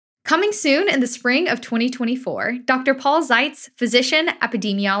Coming soon in the spring of 2024, Dr. Paul Zeitz, physician,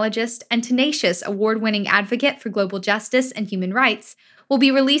 epidemiologist, and tenacious award-winning advocate for global justice and human rights, will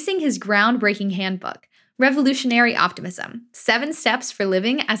be releasing his groundbreaking handbook, Revolutionary Optimism: 7 Steps for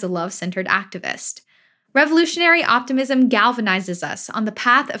Living as a Love-Centered Activist. Revolutionary optimism galvanizes us on the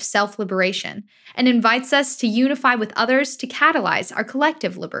path of self-liberation and invites us to unify with others to catalyze our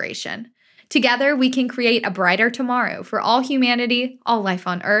collective liberation. Together, we can create a brighter tomorrow for all humanity, all life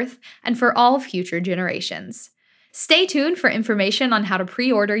on Earth, and for all future generations. Stay tuned for information on how to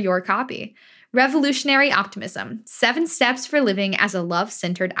pre-order your copy. Revolutionary Optimism: 7 Steps for Living as a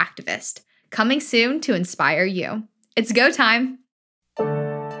Love-Centered Activist. Coming soon to inspire you. It's go time!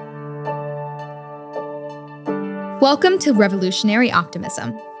 Welcome to Revolutionary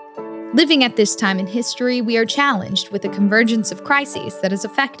Optimism. Living at this time in history, we are challenged with a convergence of crises that is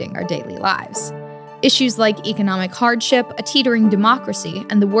affecting our daily lives. Issues like economic hardship, a teetering democracy,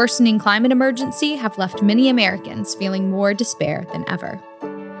 and the worsening climate emergency have left many Americans feeling more despair than ever.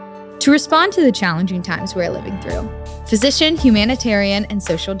 To respond to the challenging times we're living through, physician, humanitarian, and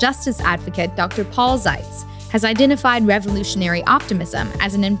social justice advocate Dr. Paul Zeitz has identified revolutionary optimism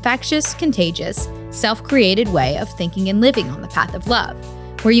as an infectious, contagious, self-created way of thinking and living on the path of love,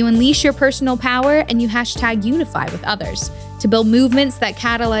 where you unleash your personal power and you #unify with others to build movements that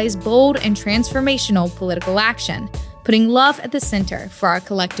catalyze bold and transformational political action, putting love at the center for our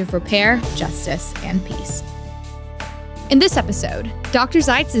collective repair, justice, and peace. In this episode, Dr.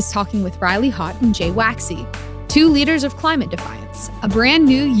 Zeitz is talking with Riley Hott and Jay Waxy, 2 leaders of Climate Defiance, a brand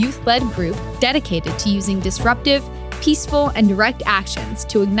new youth-led group dedicated to using disruptive, peaceful, and direct actions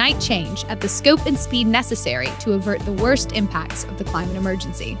to ignite change at the scope and speed necessary to avert the worst impacts of the climate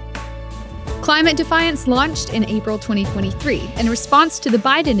emergency. Climate Defiance launched in April 2023 in response to the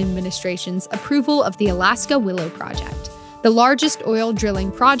Biden administration's approval of the Alaska Willow Project, the largest oil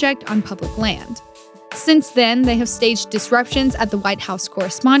drilling project on public land. Since then, they have staged disruptions at the White House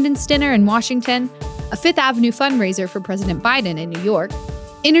Correspondents' Dinner in Washington, a Fifth Avenue fundraiser for President Biden in New York,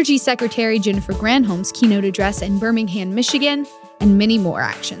 Energy Secretary Jennifer Granholm's keynote address in Birmingham, Michigan, and many more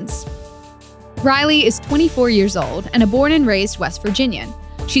actions. Riley is 24 years old and a born and raised West Virginian.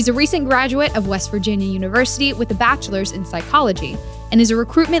 She's a recent graduate of West Virginia University with a bachelor's in psychology and is a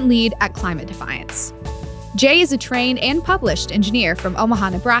recruitment lead at Climate Defiance. Jay is a trained and published engineer from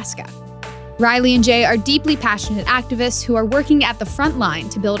Omaha, Nebraska. Riley and Jay are deeply passionate activists who are working at the front line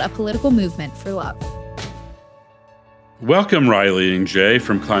to build a political movement for love. Welcome, Riley and Jay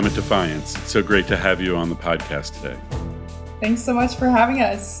from Climate Defiance. It's so great to have you on the podcast today. Thanks so much for having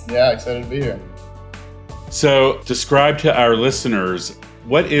us. Yeah, excited to be here. So, describe to our listeners,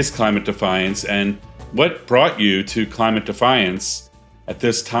 what is Climate Defiance and what brought you to Climate Defiance at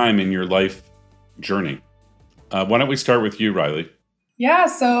this time in your life journey? Why don't we start with you, Riley? Yeah,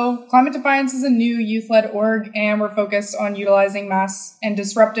 so Climate Defiance is a new youth-led org, and we're focused on utilizing mass and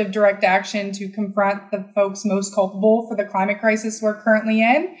disruptive direct action to confront the folks most culpable for the climate crisis we're currently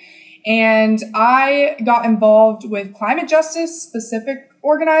in. And I got involved with climate justice specific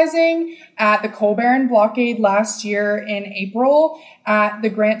organizing at the Coal Baron blockade last year in April at the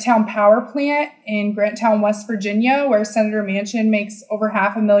Granttown Power Plant in Granttown, West Virginia, where Senator Manchin makes over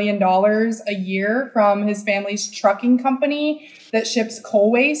 $500,000 a year from his family's trucking company that ships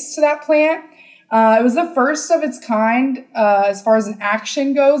coal waste to that plant. It was the first of its kind as far as an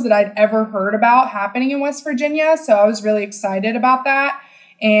action goes that I'd ever heard about happening in West Virginia. So I was really excited about that.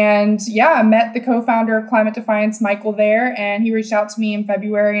 And yeah, I met the co-founder of Climate Defiance, Michael, there, and he reached out to me in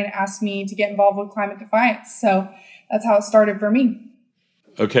February and asked me to get involved with Climate Defiance. So that's how it started for me.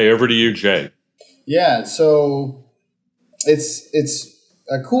 Okay, over to you, Jay. Yeah, so it's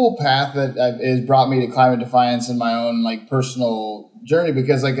a cool path that has brought me to Climate Defiance in my own personal journey,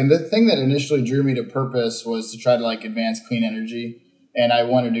 because and the thing that initially drew me to Purpose was to try to advance clean energy. And I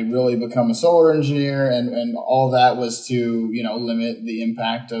wanted to really become a solar engineer, and all that was to limit the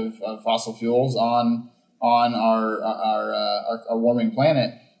impact of fossil fuels on our warming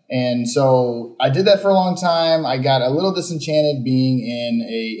planet. And so I did that for a long time. I got a little disenchanted being in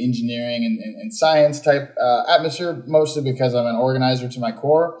a engineering and science type atmosphere, mostly because I'm an organizer to my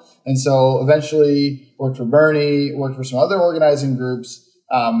core. And so eventually worked for Bernie, worked for some other organizing groups.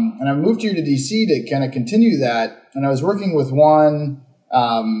 And I moved here to DC to kind of continue that. And I was working with one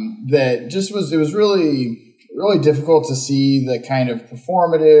that it was really, really difficult to see the kind of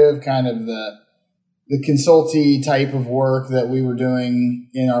performative, kind of the consulty type of work that we were doing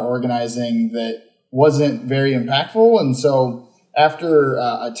in our organizing that wasn't very impactful. And so after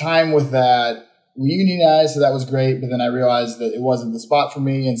a time with that, we unionized, so that was great. But then I realized that it wasn't the spot for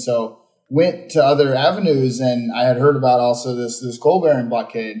me. And so went to other avenues, and I had heard about also this coal baron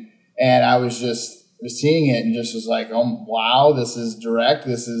blockade. And I was just seeing it and just was like, oh, wow, this is direct.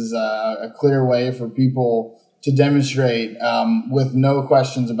 This is a clear way for people to demonstrate with no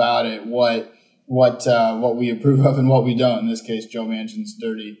questions about it what we approve of and what we don't. In this case, Joe Manchin's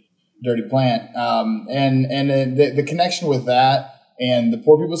dirty plant. And the connection with that and the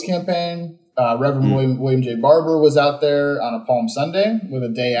Poor People's Campaign. Reverend William J. Barber was out there on a Palm Sunday with a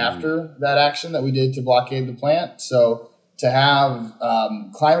day after that action that we did to blockade the plant. So to have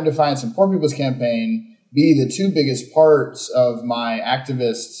Climate Defiance and Poor People's Campaign be the two biggest parts of my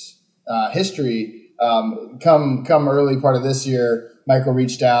activist history, come early part of this year, Michael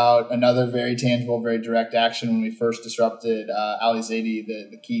reached out, another very tangible, very direct action when we first disrupted Ali Zaidi,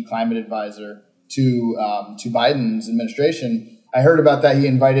 the key climate advisor to Biden's administration. I heard about that. He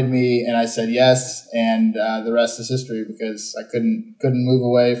invited me, and I said yes, and the rest is history because I couldn't move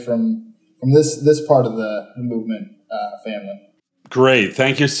away from this part of the movement family. Great.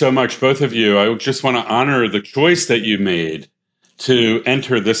 Thank you so much, both of you. I just want to honor the choice that you made to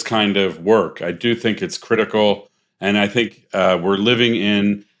enter this kind of work. I do think it's critical, and I think we're living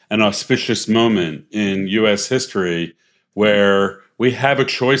in an auspicious moment in U.S. history where we have a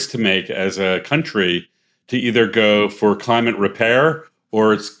choice to make as a country to either go for climate repair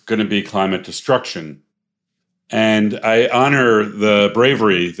or it's going to be climate destruction. And I honor the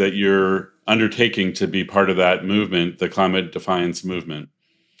bravery that you're undertaking to be part of that movement, the Climate Defiance movement.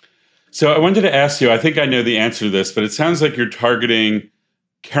 So I wanted to ask you, I think I know the answer to this, but it sounds like you're targeting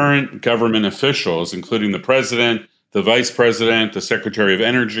current government officials, including the president, the vice president, the secretary of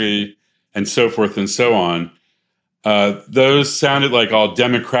energy, and so forth and so on. Those sounded like all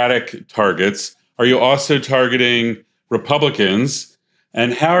Democratic targets. Are you also targeting Republicans?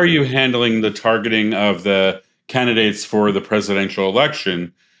 And how are you handling the targeting of the candidates for the presidential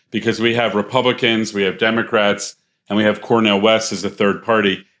election? Because we have Republicans, we have Democrats, and we have Cornel West as a third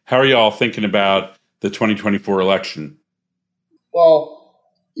party. How are you all thinking about the 2024 election? Well,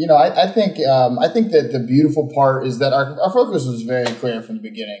 I think that the beautiful part is that our focus was very clear from the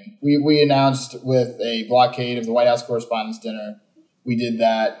beginning. We announced with a blockade of the White House Correspondents' Dinner. We did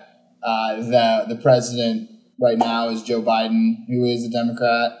that. The president right now is Joe Biden, who is a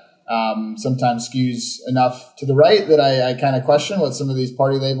Democrat. Sometimes skews enough to the right that I kind of question what some of these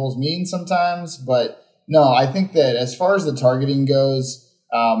party labels mean sometimes. But no, I think that as far as the targeting goes,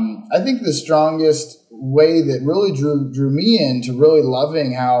 I think the strongest way that really drew me into really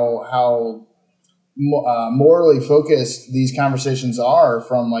loving how morally focused these conversations are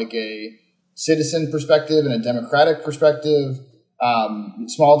from like a citizen perspective and a democratic perspective,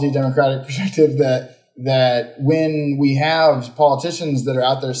 small d democratic perspective, that when we have politicians that are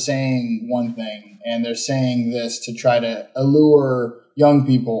out there saying one thing and they're saying this to try to allure young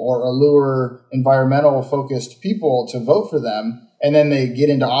people or allure environmental focused people to vote for them, and then they get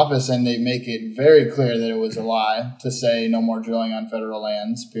into office and they make it very clear that it was a lie to say no more drilling on federal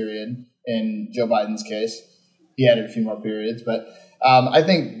lands, period. In Joe Biden's case, he added a few more periods. But I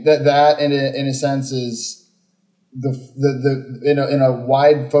think that in a sense is in a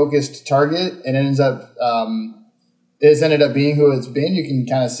wide focused target, and it has ended up being who it's been. You can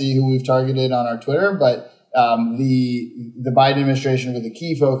kind of see who we've targeted on our Twitter, but the Biden administration with a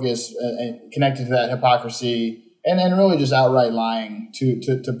key focus connected to that hypocrisy. And really just outright lying to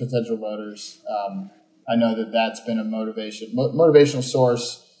potential voters. I know that's been a motivational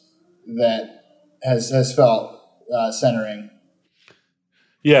source that has felt centering.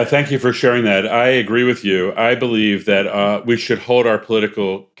 Yeah, thank you for sharing that. I agree with you. I believe that we should hold our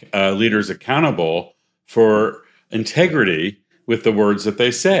political leaders accountable for integrity with the words that they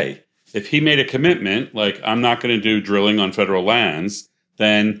say. If he made a commitment, like I'm not going to do drilling on federal lands,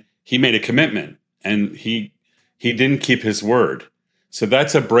 then he made a commitment and he didn't keep his word. So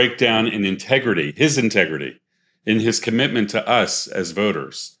that's a breakdown in integrity, in his commitment to us as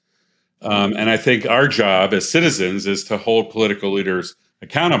voters. And I think our job as citizens is to hold political leaders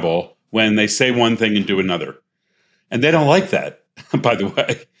accountable when they say one thing and do another. And they don't like that, by the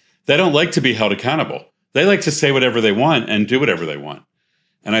way. They don't like to be held accountable. They like to say whatever they want and do whatever they want.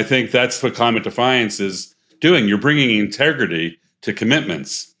 And I think that's what Climate Defiance is doing. You're bringing integrity to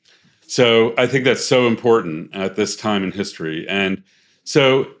commitments. So I think that's so important at this time in history. And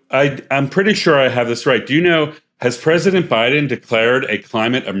so I'm pretty sure I have this right. Do you know, has President Biden declared a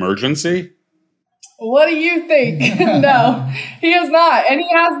climate emergency? What do you think? No, he has not. And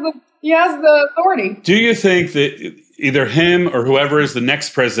he has the authority. Do you think that either him or whoever is the next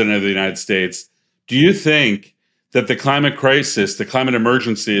president of the United States, do you think that the climate crisis, the climate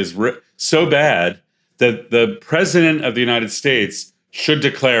emergency is so bad that the president of the United States should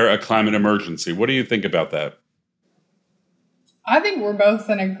declare a climate emergency? What do you think about that? I think we're both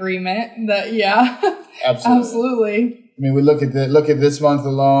in agreement that, yeah, Absolutely. absolutely. I mean, we look at this month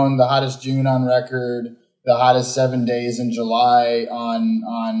alone, the hottest June on record, the hottest 7 days in July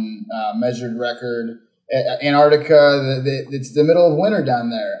on measured record. Antarctica, it's the middle of winter down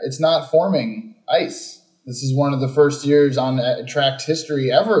there. It's not forming ice. This is one of the first years on tracked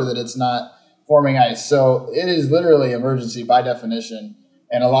history ever that it's not forming ice. So it is literally emergency by definition.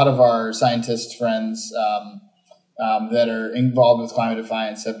 And a lot of our scientist friends that are involved with climate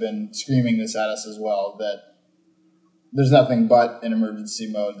defiance have been screaming this at us as well, that there's nothing but an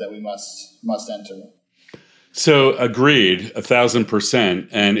emergency mode that we must enter. So agreed, 1,000%.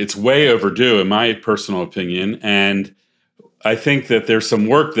 And it's way overdue, in my personal opinion. And I think that there's some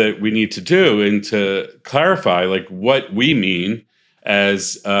work that we need to do and to clarify like what we mean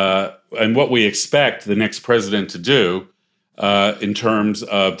as and what we expect the next president to do in terms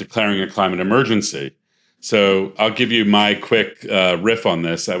of declaring a climate emergency. So I'll give you my quick riff on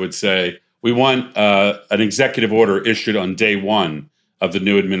this. I would say we want an executive order issued on day one of the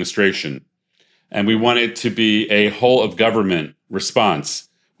new administration. And we want it to be a whole of government response.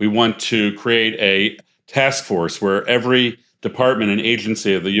 We want to create a task force where every department and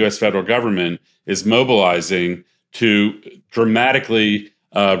agency of the U.S. federal government is mobilizing to dramatically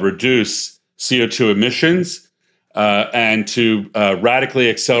reduce CO2 emissions and to radically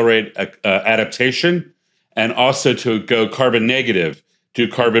accelerate adaptation, and also to go carbon negative, do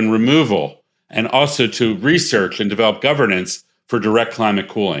carbon removal, and also to research and develop governance for direct climate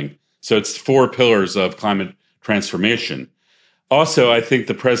cooling. So it's 4 pillars of climate transformation. Also, I think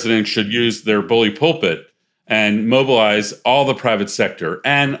the president should use their bully pulpit and mobilize all the private sector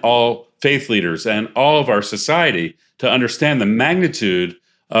and all faith leaders and all of our society to understand the magnitude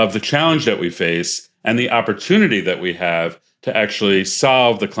of the challenge that we face and the opportunity that we have to actually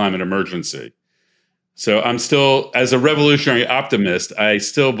solve the climate emergency. So I'm still, as a revolutionary optimist, I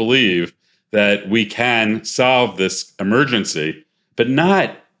still believe that we can solve this emergency, but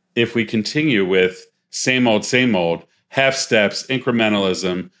not if we continue with same old, half steps,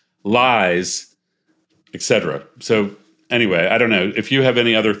 incrementalism, lies, etc. So anyway, I don't know. If you have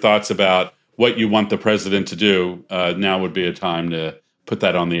any other thoughts about what you want the president to do, now would be a time to put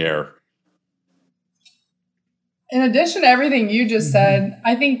that on the air. In addition to everything you just said,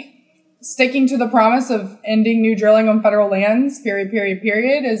 I think sticking to the promise of ending new drilling on federal lands,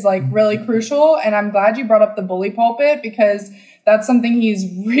 period, is like really crucial. And I'm glad you brought up the bully pulpit, because that's something he's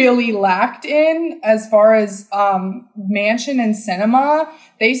really lacked in as far as Manchin and Sinema.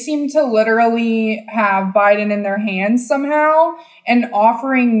 They seem to literally have Biden in their hands somehow and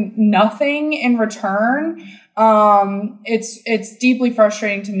offering nothing in return. It's deeply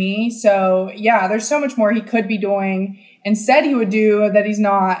frustrating to me. So yeah, there's so much more he could be doing and said he would do that he's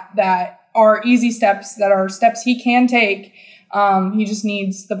not, that are easy steps, that are steps he can take. He just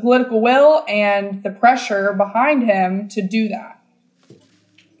needs the political will and the pressure behind him to do that.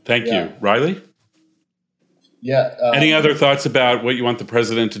 Thank you. Riley? Yeah. Any other thoughts about what you want the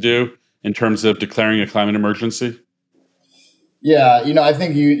president to do in terms of declaring a climate emergency? Yeah, I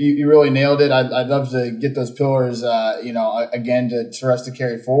think you really nailed it. I'd love to get those pillars, again, for us to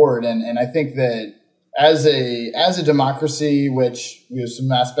carry forward. And I think that as a democracy, which we have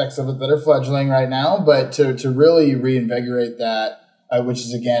some aspects of it that are fledgling right now, but to really reinvigorate that, which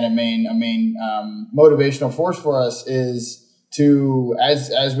is again a main motivational force for us, is to,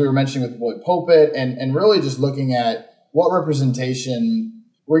 as we were mentioning with the bully pulpit, and really just looking at what representation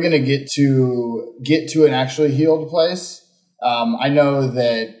we're going to get to an actually healed place. I know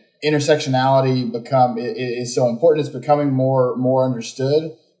that intersectionality is so important. It's becoming more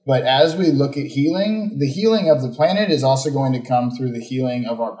understood. But as we look at healing, the healing of the planet is also going to come through the healing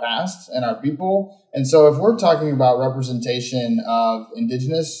of our past and our people. And so if we're talking about representation of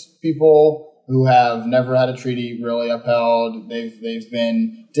indigenous people who have never had a treaty really upheld, they've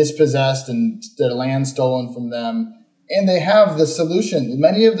been dispossessed and their land stolen from them, and they have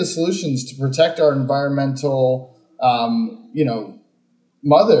many of the solutions to protect our environmental,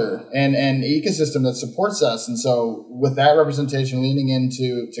 mother and ecosystem that supports us. And so with that representation, leaning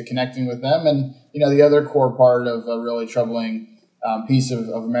into connecting with them. And, the other core part of a really troubling piece of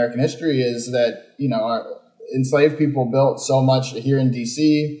American history is that, our enslaved people built so much here in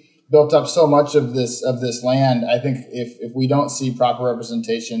DC, built up so much of this land. I think if we don't see proper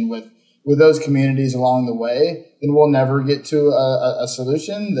representation with those communities along the way, then we'll never get to a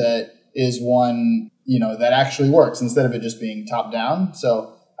solution that is one that actually works, instead of it just being top down.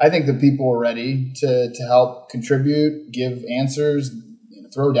 So I think the people are ready to help contribute, give answers,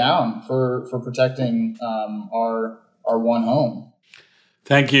 throw down for protecting our one home.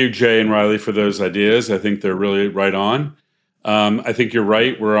 Thank you, Jay and Riley, for those ideas. I think they're really right on. I think you're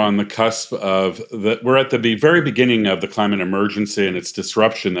right. We're on the cusp of we're at the very beginning of the climate emergency and its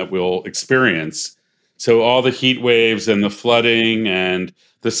disruption that we'll experience. So all the heat waves and the flooding and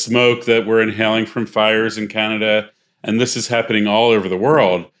the smoke that we're inhaling from fires in Canada, and this is happening all over the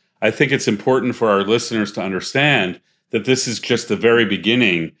world. I think it's important for our listeners to understand that this is just the very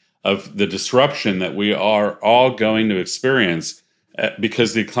beginning of the disruption that we are all going to experience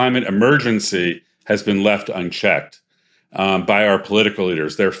because the climate emergency has been left unchecked by our political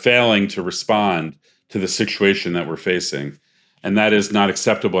leaders. They're failing to respond to the situation that we're facing. And that is not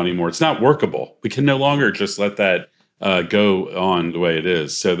acceptable anymore. It's not workable. We can no longer just let that go on the way it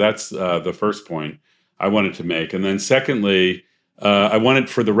is. So that's the first point I wanted to make. And then secondly, I wanted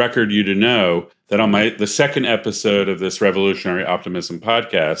for the record you to know that on the second episode of this Revolutionary Optimism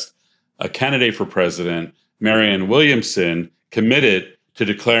podcast, a candidate for president, Marianne Williamson, committed to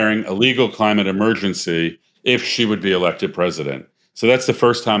declaring a legal climate emergency if she would be elected president. So that's the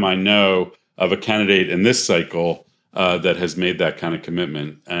first time I know of a candidate in this cycle that has made that kind of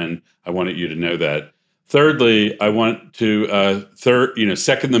commitment, and I wanted you to know that. Thirdly, I want to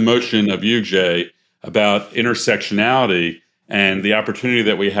second the motion of you, Jay, about intersectionality and the opportunity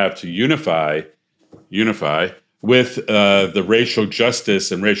that we have to unify with the racial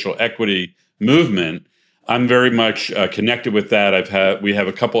justice and racial equity movement. I'm very much connected with that. We have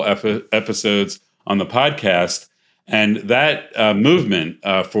a couple episodes on the podcast, and that movement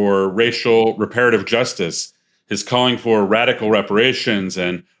for racial reparative justice is calling for radical reparations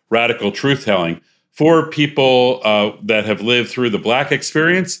and radical truth-telling for people that have lived through the Black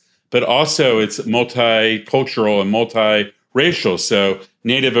experience, but also it's multicultural and multiracial. So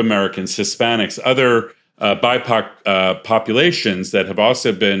Native Americans, Hispanics, other BIPOC populations that have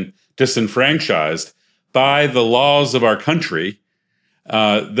also been disenfranchised by the laws of our country.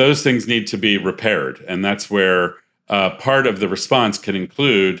 Those things need to be repaired. And that's where part of the response can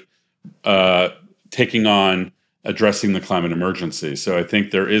include taking on addressing the climate emergency. So I think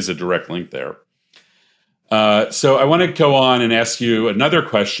there is a direct link there. So I want to go on and ask you another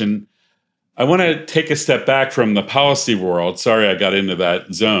question. I want to take a step back from the policy world. Sorry, I got into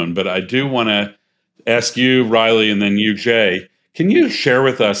that zone, but I do want to ask you, Riley, and then you, Jay, can you share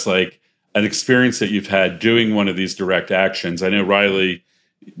with us like an experience that you've had doing one of these direct actions? I know, Riley,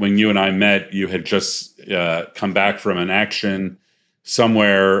 when you and I met, you had just come back from an action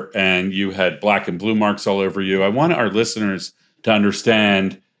somewhere and you had black and blue marks all over you. I want our listeners to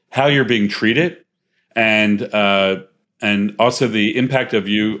understand how you're being treated and also the impact of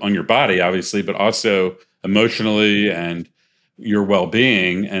you on your body, obviously, but also emotionally and your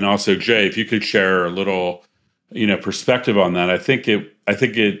well-being. And also, Jay, if you could share a little, perspective on that, I think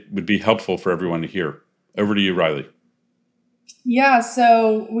it would be helpful for everyone to hear. Over to you, Riley. Yeah,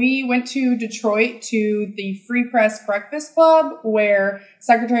 so we went to Detroit to the Free Press Breakfast Club, where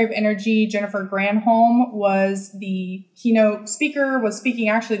Secretary of Energy Jennifer Granholm was the keynote speaker, was speaking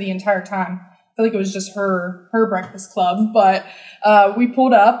actually the entire time. I feel like it was just her breakfast club, but we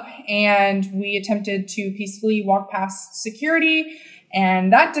pulled up and we attempted to peacefully walk past security,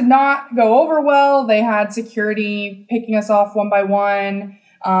 and that did not go over well. They had security picking us off one by one.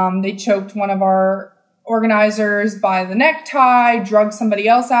 They choked one of our organizers by the necktie, drugged somebody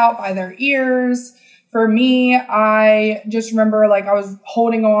else out by their ears. For me, I just remember like I was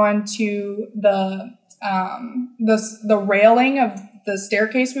holding on to the railing of the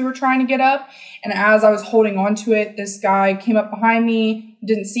staircase we were trying to get up. And as I was holding on to it, this guy came up behind me,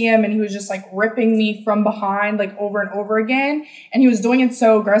 didn't see him, and he was just like ripping me from behind like over and over again. And he was doing it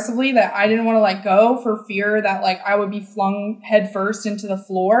so aggressively that I didn't want to let go for fear that like I would be flung headfirst into the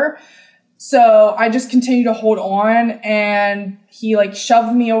floor. So I just continued to hold on, and he like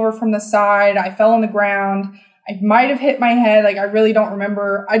shoved me over from the side. I fell on the ground. I might have hit my head. Like, I really don't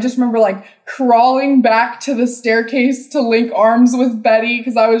remember. I just remember like crawling back to the staircase to link arms with Betty,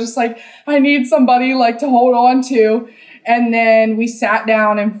 because I was just like, I need somebody like to hold on to. And then we sat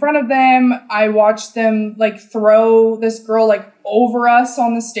down in front of them. I watched them like throw this girl like over us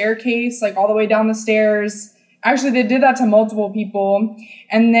on the staircase, like all the way down the stairs. Actually, they did that to multiple people.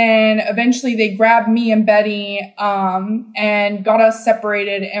 And then eventually they grabbed me and Betty and got us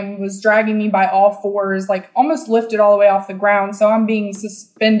separated and was dragging me by all fours, like almost lifted all the way off the ground. So I'm being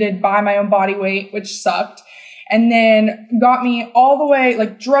suspended by my own body weight, which sucked. And then got me all the way,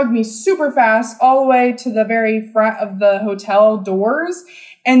 like drugged me super fast all the way to the very front of the hotel doors.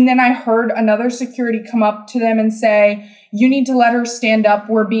 And then I heard another security come up to them and say, "You need to let her stand up.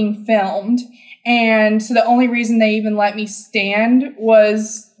 We're being filmed." And so the only reason they even let me stand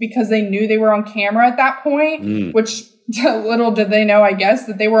was because they knew they were on camera at that point, which little did they know, I guess,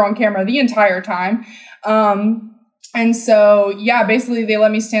 that they were on camera the entire time. And so, yeah, basically they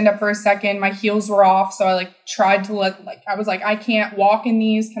let me stand up for a second. My heels were off. So I tried to I was like, I can't walk in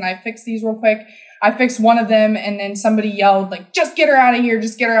these. Can I fix these real quick? I fixed one of them, and then somebody yelled just get her out of here.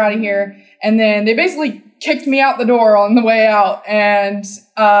 Just get her out of here. And then they basically kicked me out the door on the way out. And,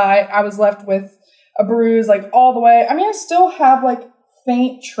 I was left with a bruise all the way. I mean, I still have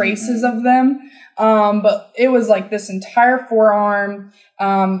faint traces of them. But it was this entire forearm.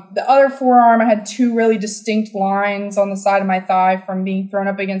 The other forearm, I had 2 really distinct lines on the side of my thigh from being thrown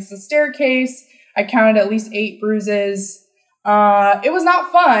up against the staircase. I counted at least 8 bruises. It was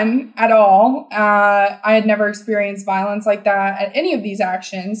not fun at all. I had never experienced violence like that at any of these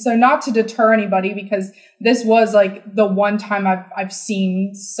actions. So not to deter anybody, because this was the one time I've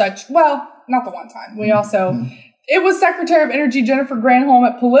seen such, well, not the one time. We also, it was Secretary of Energy Jennifer Granholm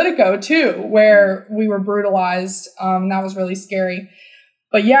at Politico too, where we were brutalized. That was really scary.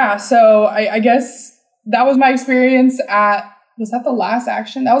 But yeah, so I guess that was my experience was that the last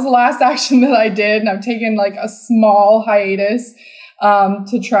action? That was the last action that I did. And I've taken a small hiatus,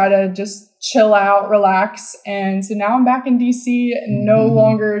 to try to just chill out, relax. And so now I'm back in DC and no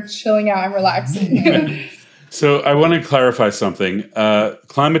longer chilling out and relaxing. So I want to clarify something.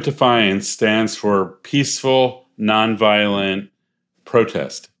 Climate Defiance stands for peaceful, nonviolent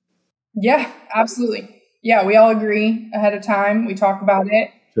protest. Yeah, absolutely. Yeah, we all agree ahead of time. We talk about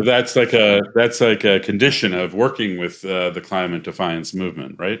it. So that's like a condition of working with the Climate Defiance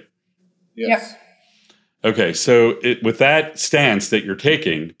movement, right? Yes. Yep. Okay, so with that stance that you're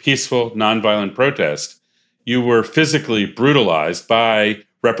taking, peaceful, nonviolent protest, you were physically brutalized by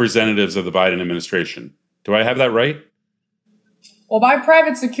representatives of the Biden administration. Do I have that right? Well, by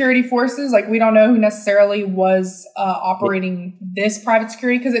private security forces, we don't know who necessarily was operating this private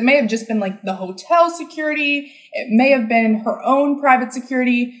security, because it may have just been the hotel security. It may have been her own private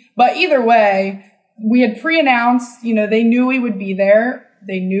security. But either way, we had pre-announced, they knew we would be there.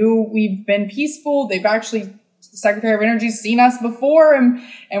 They knew we've been peaceful. They've actually, the Secretary of Energy, seen us before,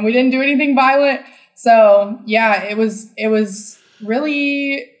 and we didn't do anything violent. So yeah, it was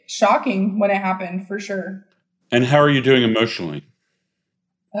really shocking when it happened, for sure. And how are you doing emotionally?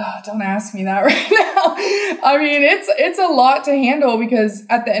 Oh, don't ask me that right now. I mean, it's a lot to handle, because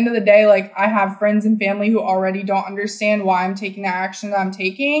at the end of the day, I have friends and family who already don't understand why I'm taking the action that I'm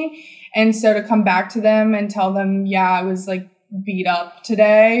taking. And so to come back to them and tell them, yeah, I was beat up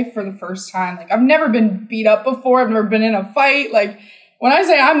today for the first time. I've never been beat up before. I've never been in a fight. When I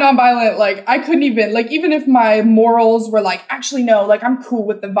say I'm nonviolent, I couldn't even, even if my morals were actually, no, I'm cool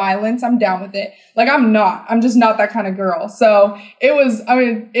with the violence. I'm down with it. I'm not. I'm just not that kind of girl. So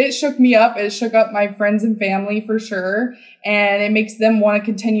it shook me up. It shook up my friends and family, for sure. And it makes them want to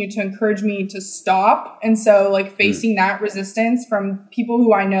continue to encourage me to stop. And so, facing that resistance from people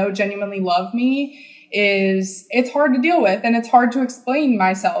who I know genuinely love me it's hard to deal with. And it's hard to explain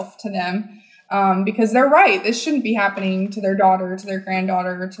myself to them. Because they're right. This shouldn't be happening to their daughter, to their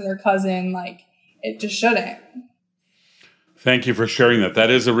granddaughter, to their cousin. It just shouldn't. Thank you for sharing that. That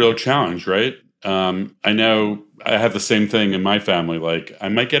is a real challenge, right? I know I have the same thing in my family. I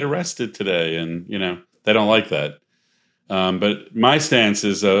might get arrested today, and, they don't like that. But my stance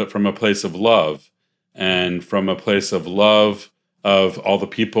is from a place of love, and from a place of love of all the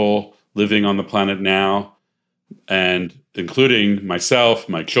people living on the planet now, and including myself,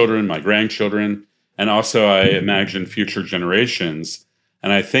 my children, my grandchildren, and also I imagine future generations.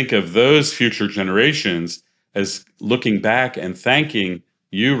 And I think of those future generations as looking back and thanking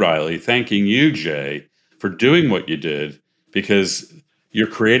you, Riley, thanking you, Jay, for doing what you did, because you're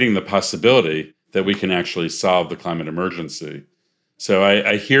creating the possibility that we can actually solve the climate emergency. So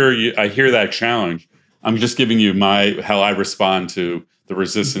I hear you. I hear that challenge. I'm just giving you how I respond to the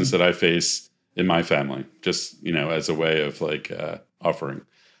resistance that I face in my family, just, as a way of offering.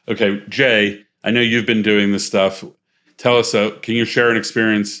 Okay, Jay, I know you've been doing this stuff. Tell us, can you share an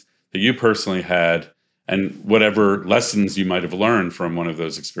experience that you personally had and whatever lessons you might have learned from one of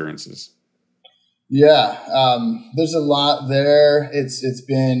those experiences? Yeah, there's a lot there. It's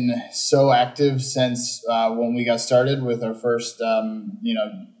been so active since when we got started with our first,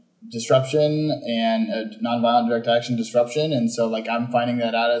 disruption and nonviolent direct action disruption. And so I'm finding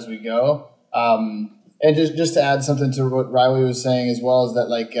that out as we go. And just to add something to what Riley was saying as well, is that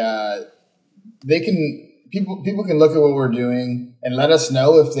people can look at what we're doing and let us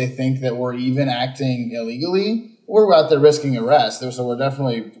know if they think that we're even acting illegally or we're out there risking arrest. So we're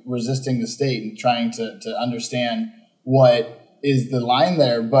definitely resisting the state and trying to understand what is the line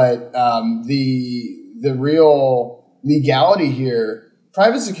there. But the real legality here,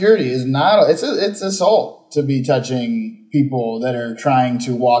 private security is not. It's assault to be touching people that are trying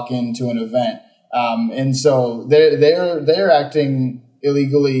to walk into an event. And so they're acting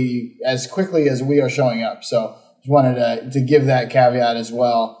illegally as quickly as we are showing up. So just wanted to give that caveat as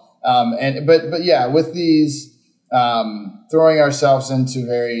well. But yeah, with these throwing ourselves into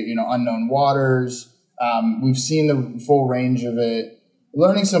very unknown waters, we've seen the full range of it,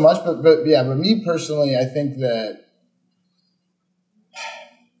 learning so much. But me personally, I think that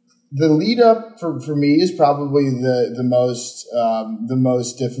the lead up for me is probably the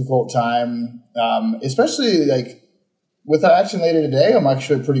most difficult time, especially like with our action later today. I'm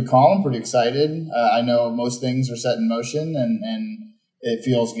actually pretty calm, pretty excited. I know most things are set in motion, and it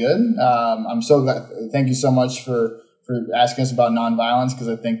feels good. I'm so glad. Thank you so much for asking us about nonviolence, because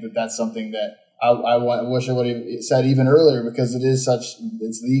I think that's something that I wish I would have said even earlier, because it's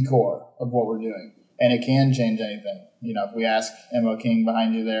the core of what we're doing, and it can change anything. If we ask M.L. King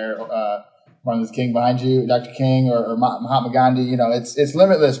behind you there, Martin Luther King behind you, Dr. King, or Mahatma Gandhi, it's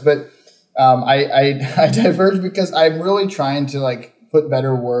limitless. But I diverge because I'm really trying to put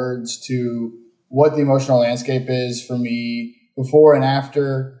better words to what the emotional landscape is for me before and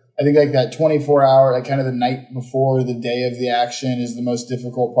after. I think that 24-hour, kind of the night before the day of the action, is the most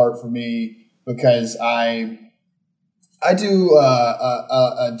difficult part for me, because I do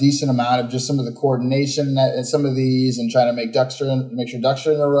a decent amount of just some of the coordination in some of these, and trying to make sure ducks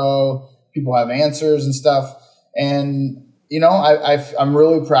are in a row. People have answers and stuff. And, I'm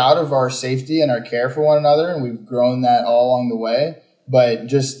really proud of our safety and our care for one another, and we've grown that all along the way. But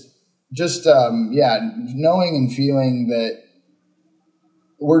just knowing and feeling that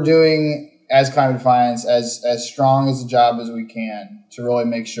we're doing, as Climate Defiance, as strong as a job as we can to really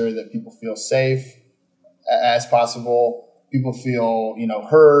make sure that people feel safe as possible. People feel,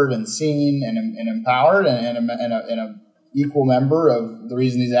 heard and seen and empowered, and a equal member of the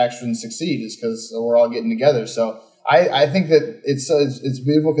reason these actions succeed is because we're all getting together. So I think that it's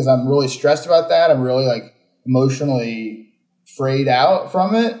beautiful, because I'm really stressed about that. I'm really emotionally frayed out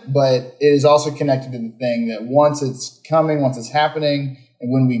from it, but it is also connected to the thing that once it's coming, once it's happening,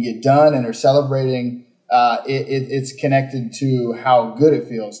 and when we get done and are celebrating, it's connected to how good it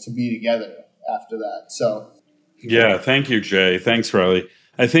feels to be together after that. So, yeah, thank you, Jay. Thanks, Riley.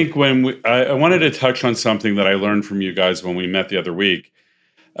 I think I wanted to touch on something that I learned from you guys when we met the other week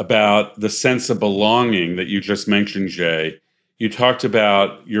about the sense of belonging that you just mentioned, Jay. You talked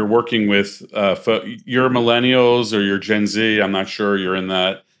about you're working with you're millennials or you're Gen Z. I'm not sure. You're in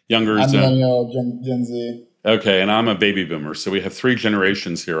that younger I'm zone. millennial, Gen Z. Okay, and I'm a baby boomer, so we have 3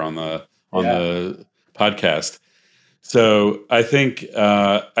 generations here on the podcast. So I think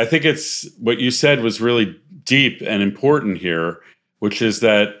it's what you said was really deep and important here, which is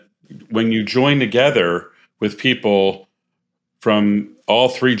that when you join together with people from all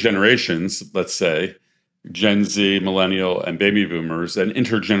 3 generations, let's say Gen Z, millennial, and baby boomers, an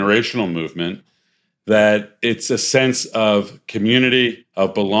intergenerational movement, that it's a sense of community,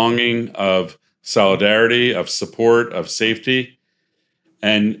 of belonging, of solidarity, of support, of safety.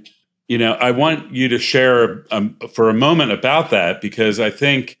 And, I want you to share for a moment about that, because I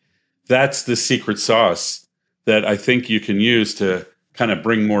think that's the secret sauce that I think you can use to kind of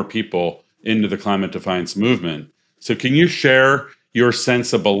bring more people into the climate defiance movement. So can you share your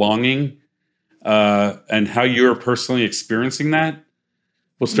sense of belonging and how you're personally experiencing that?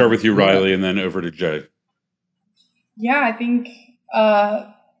 We'll start with you, Riley, and then over to Jay. Yeah, I think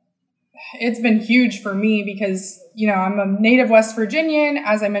it's been huge for me because, I'm a native West Virginian.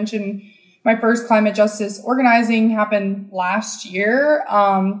 As I mentioned, my first climate justice organizing happened last year,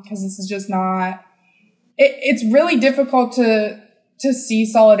 because this is just not, it's really difficult to see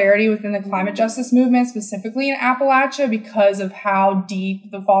solidarity within the climate justice movement, specifically in Appalachia, because of how deep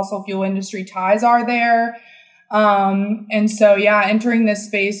the fossil fuel industry ties are there. And so, entering this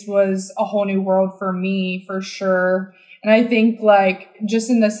space was a whole new world for me, for sure. And I think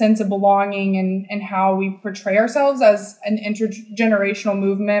just in the sense of belonging and how we portray ourselves as an intergenerational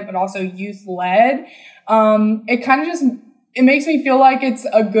movement, but also youth led, it kind of it makes me feel like it's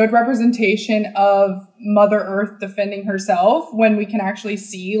a good representation of Mother Earth defending herself, when we can actually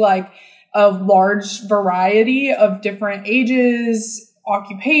see a large variety of different ages,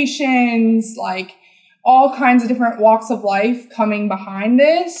 occupations, all kinds of different walks of life coming behind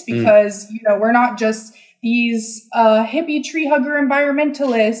this, because, we're not just these hippie tree hugger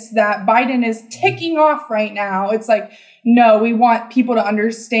environmentalists that Biden is ticking off right now. It's no, we want people to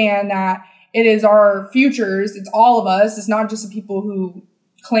understand that it is our futures. It's all of us. It's not just the people who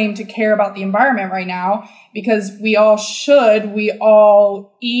claim to care about the environment right now, because we all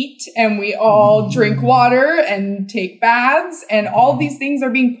eat and we all drink water and take baths, and all of these things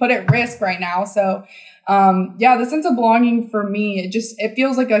are being put at risk right now. So Yeah, the sense of belonging for me, it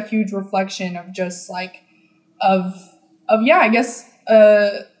feels like a huge reflection of just like, yeah, I guess,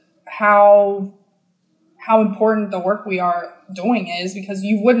 how important the work we are doing is, because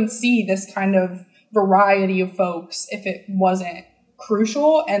you wouldn't see this kind of variety of folks if it wasn't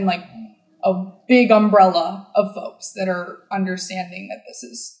crucial and like a big umbrella of folks that are understanding that this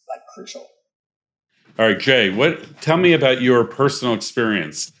is like crucial. All right, Jay, tell me about your personal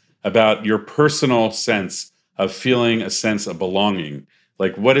experience, about your personal sense of feeling a sense of belonging.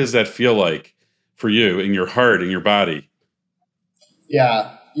 Like, what does that feel like for you in your heart, in your body?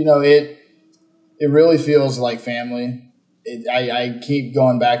 Yeah, it really feels like family. I keep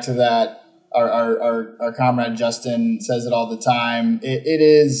going back to that. Our comrade Justin says it all the time. It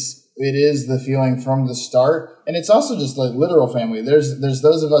is the feeling from the start, and it's also just like literal family. There's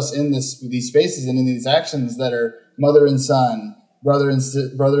those of us in these spaces and in these actions that are mother and son, brother and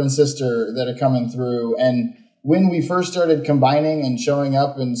sister that are coming through. And when we first started combining and showing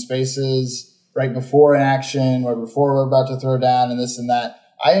up in spaces right before an action or before we're about to throw down and this and that,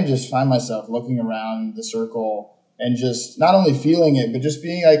 I just find myself looking around the circle and just not only feeling it, but just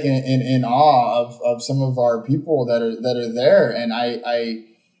being like in awe of some of our people that are there. And I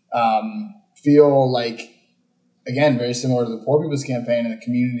feel like, again, very similar to the Poor People's Campaign and the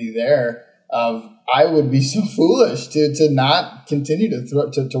community there, of I would be so foolish to not continue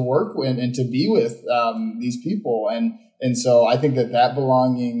to work with and to be with these people. And so I think that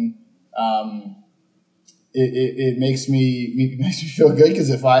belonging, it makes me feel good, because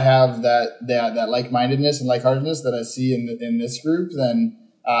if I have that like-mindedness and like-heartedness that I see in this group, then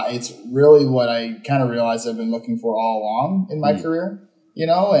it's really what I kind of realized I've been looking for all along in my career,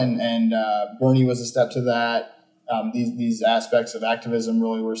 and Bernie was a step to that. These aspects of activism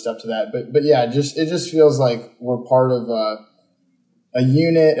really were a step to that. But yeah, it just feels like we're part of a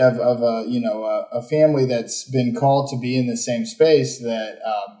unit of a family that's been called to be in the same space, that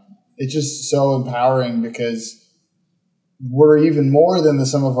it's just so empowering, because we're even more than the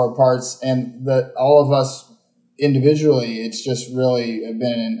sum of our parts, and that all of us individually, it's just really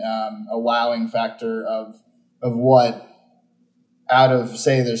been a wowing factor of what, out of,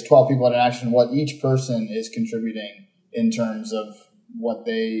 say, there's 12 people in action, what each person is contributing in terms of what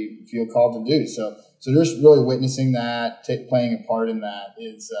they feel called to do. So just really witnessing that, playing a part in that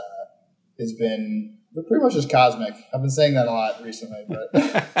has been pretty much just cosmic. I've been saying that a lot recently, but.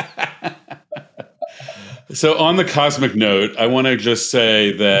 So on the cosmic note, I want to just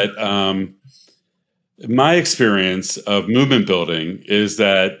say that my experience of movement building is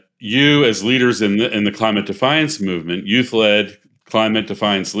that you, as leaders in the climate defiance movement, youth-led climate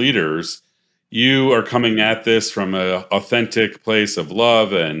defiance leaders, you are coming at this from an authentic place of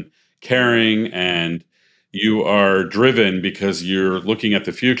love and caring, and you are driven because you're looking at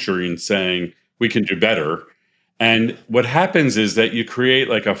the future and saying, we can do better. And what happens is that you create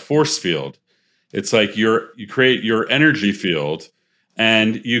like a force field. It's like you create your energy field,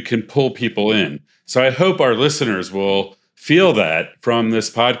 and you can pull people in. So I hope our listeners will feel that from this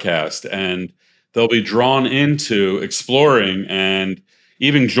podcast, and they'll be drawn into exploring and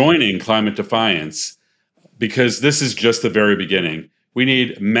even joining Climate Defiance, because this is just the very beginning. We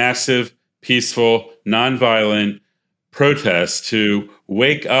need massive, peaceful, nonviolent protests to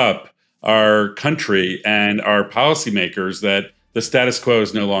wake up our country and our policymakers that the status quo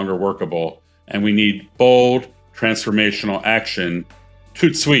is no longer workable, and we need bold, transformational action,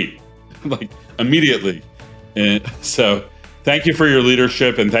 toot sweet, like immediately. And so thank you for your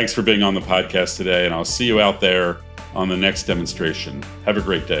leadership, and thanks for being on the podcast today, and I'll see you out there on the next demonstration. Have a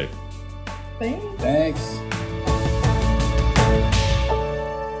great day. Thanks.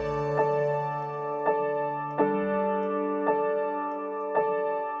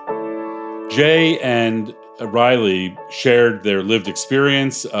 Jay and Riley shared their lived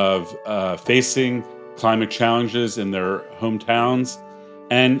experience of facing climate challenges in their hometowns,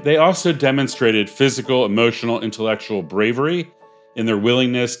 and they also demonstrated physical, emotional, intellectual bravery in their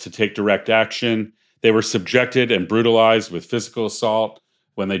willingness to take direct action. They were subjected and brutalized with physical assault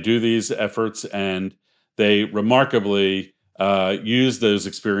when they do these efforts, and they remarkably use those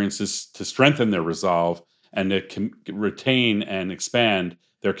experiences to strengthen their resolve and to retain and expand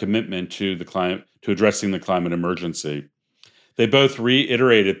their commitment to addressing the climate emergency. They both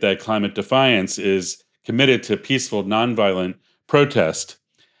reiterated that Climate Defiance is committed to peaceful, nonviolent protest.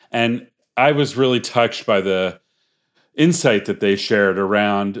 And I was really touched by the insight that they shared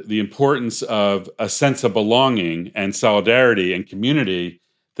around the importance of a sense of belonging and solidarity and community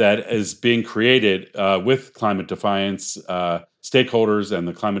that is being created with Climate Defiance stakeholders and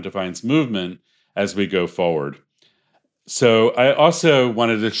the Climate Defiance movement as we go forward. So I also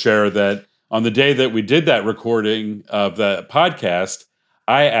wanted to share that On the day that we did that recording of the podcast,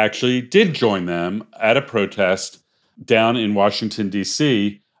 I actually did join them at a protest down in Washington,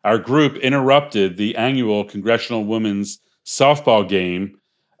 D.C. Our group interrupted the annual Congressional Women's Softball game,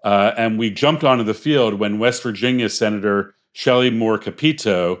 and we jumped onto the field when West Virginia Senator Shelley Moore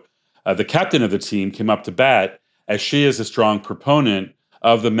Capito, the captain of the team, came up to bat, as she is a strong proponent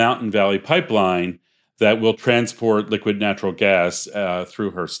of the Mountain Valley Pipeline that will transport liquid natural gas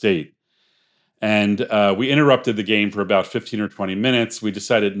through her state. And we interrupted the game for about 15 or 20 minutes. We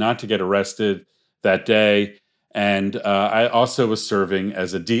decided not to get arrested that day. And I also was serving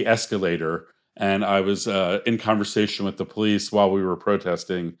as a de-escalator. And I was in conversation with the police while we were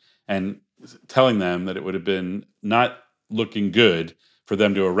protesting and telling them that it would have been not looking good for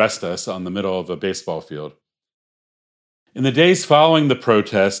them to arrest us on the middle of a baseball field. In the days following the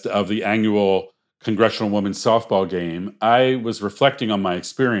protest of the annual Congressional Women's Softball game, I was reflecting on my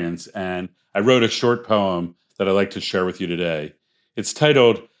experience, and I wrote a short poem that I'd like to share with you today. It's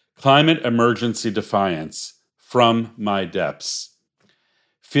titled Climate Emergency Defiance, From My Depths.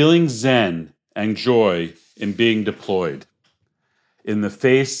 Feeling zen and joy in being deployed, in the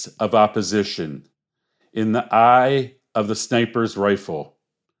face of opposition, in the eye of the sniper's rifle,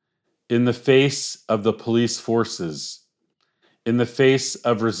 in the face of the police forces, in the face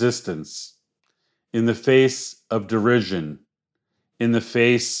of resistance, in the face of derision, in the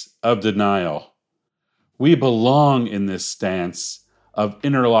face of denial. We belong in this stance of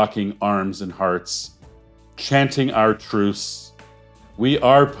interlocking arms and hearts, chanting our truce. We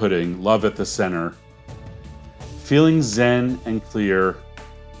are putting love at the center, feeling zen and clear,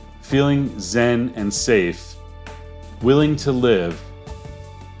 feeling zen and safe, willing to live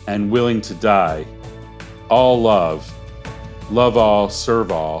and willing to die. All love, love all,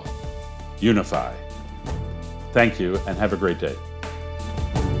 serve all, unify. Thank you, and have a great day.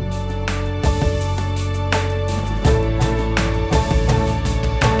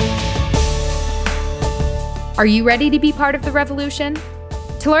 Are you ready to be part of the revolution?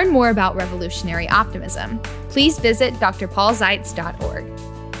 To learn more about revolutionary optimism, please visit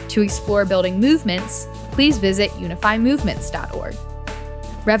drpaulzeitz.org. To explore building movements, please visit unifymovements.org.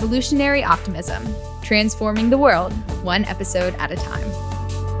 Revolutionary optimism, transforming the world one episode at a time.